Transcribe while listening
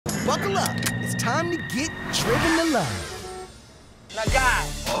buckle up. It's time to get driven to love. Now,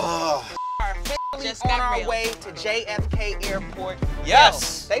 guys, are officially on our way to JFK Airport.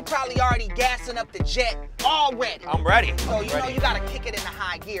 Yes. Yo, they probably already gassing up the jet already. I'm ready. So you know you gotta kick it in the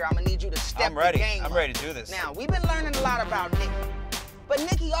high gear. I'm gonna need you to step the game I'm up. ready to do this. Now, we've been learning a lot about Nikki. But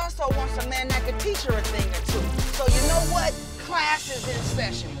Nikki also wants a man that can teach her a thing or two. So you know what? Class is in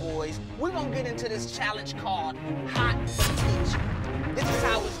session, boys. We're gonna get into this challenge called Hot Teach. This is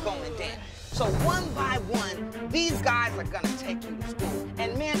how it's going down. So one by one, these guys are gonna take you to school.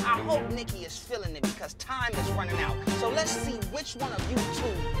 And man, I hope Nikki is feeling it because time is running out. So let's see which one of you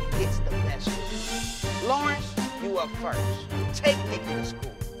two gets the best. Lawrence, you up first. Take Nikki to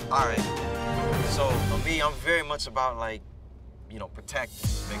school. All right. So for me, I'm very much about like, you know, protecting,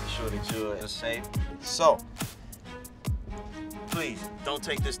 making sure that you're safe. So, please, don't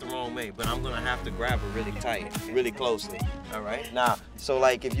take this the wrong way, but I'm gonna have to grab her really tight, really closely, all right? Now, so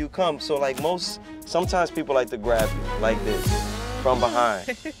like if you come, so like sometimes people like to grab you like this, from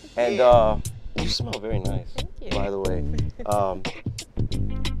behind. And you smell very nice, by the way.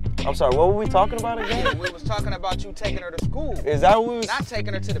 I'm sorry, what were we talking about again? We was talking about you taking her to school. Is that what we was? Not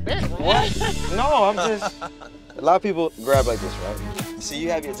taking her to the bedroom. What? No, I'm just, a lot of people grab like this, right? See, you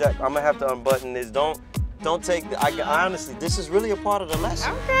have your jacket. I'm gonna have to unbutton this. Don't take the, I honestly, this is really a part of the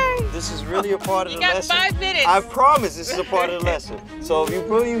lesson. Okay. This is really a part of the lesson. You got 5 minutes. I promise this is a part of the lesson. So if you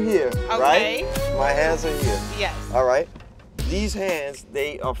put you here, right? My hands are here. Yes. All right? These hands,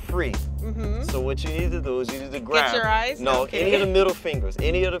 they are free. So what you need to do is you need to grab. Get your eyes? No, Okay. any of the middle fingers,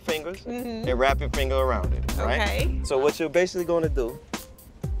 and wrap your finger around it, right? Okay. So what you're basically going to do,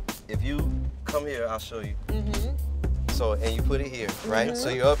 if you come here, I'll show you. So, and you put it here, right? So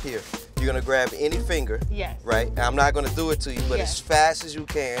you're up here. You're gonna grab any finger, right? And I'm not gonna do it to you, but as fast as you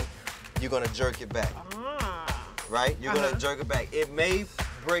can, you're gonna jerk it back, right? You're gonna jerk it back. It may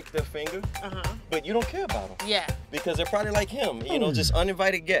break the finger, but you don't care about them. Yeah. Because they're probably like him, you know, just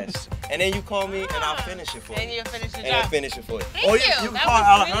uninvited guests. And then you call me and I'll finish it for you. And you'll finish the And job. I'll finish it for you. Thank Or you. you can That call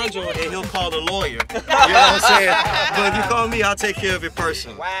was Alejandro really good. and he'll call the lawyer. You know what I'm saying? But if you call me, I'll take care of it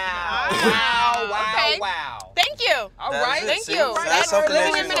personally. Wow, wow, wow, Okay. wow. Thank you. All That's right. it. Thank See? you. That's That's something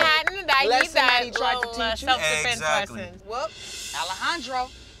that living you in know. Manhattan. I need Lesson that that he tried to little teach you. self-defense Exactly. lesson. Well, Alejandro.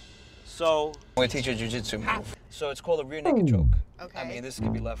 So, I'm gonna teach you a jiu-jitsu move. So it's called a rear naked choke. Okay. I mean, this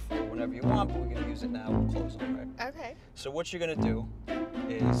can be left for whenever you want, but we're gonna use it now. We'll close on, right? Okay. So what you're gonna do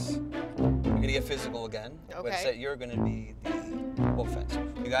is you're gonna get physical again, but Okay. you're gonna be the offensive.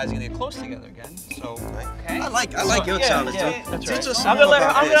 You guys are gonna get close together again. So Okay. I like your challenge, dude. That's Teach right. us some I'm gonna more let her.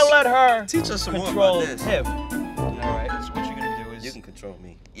 about I'm gonna this. let her Teach us some more control about this. him. All right. So what you're gonna do is You can control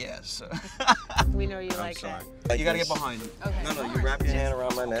me. yes. We know you like sorry. that. You gotta get behind him. Okay. No, you wrap your hand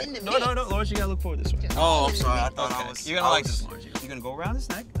around my neck. No, Lawrence, you gotta look forward this way. Oh, I'm sorry. I thought Okay. I was. You're gonna like this, Lawrence. You're gonna go around his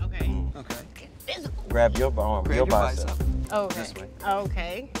neck. Okay. Okay. Physical. Grab your arm, Grab your bicep. Okay. This way.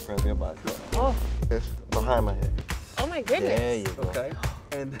 Okay. Grab your bicep. Oh. This, behind my head. Oh my goodness. There you go. Okay.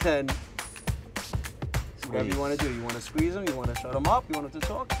 And then whatever you want to do. You want to squeeze him. You want to shut him up. You want him to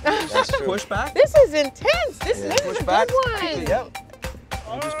talk. That's true. Push back. This is intense. This Yeah. is Push a back. good one. Yep.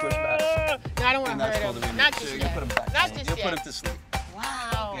 You just push back. No, I don't want And to that's hurt called him. the rear Not naked. just So you yet. put him back. Not You just put yet. him to sleep.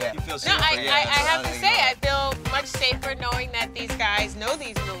 Wow. Yeah. You feel No, safer. I have to there you say, go. I feel much safer knowing that these guys know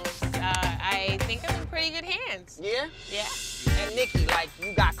these moves. I think I'm in pretty good hands. Yeah? Yeah. And Nikki, like,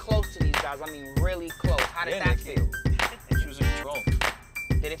 you got close to these guys. I mean, really close. How did Yeah, that Nikki. feel? She was in control.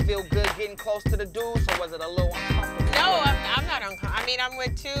 Did it feel good getting close to the dudes, or was it a little uncomfortable? No, I'm not uncomfortable. I mean, I'm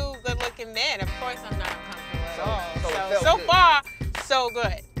with 2 good-looking men. Of course, I'm not uncomfortable at all. So it felt So good. far, so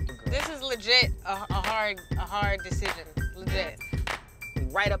good. This is legit a hard decision. Legit.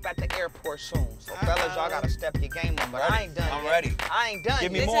 Right up at the airport soon. So fellas, y'all gotta step your game up. But I ain't done I'm yet. ready. I ain't done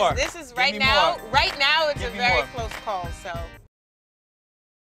Give me yet. more. This is Give right me now. more. Right now, it's Give a me very more. close call. So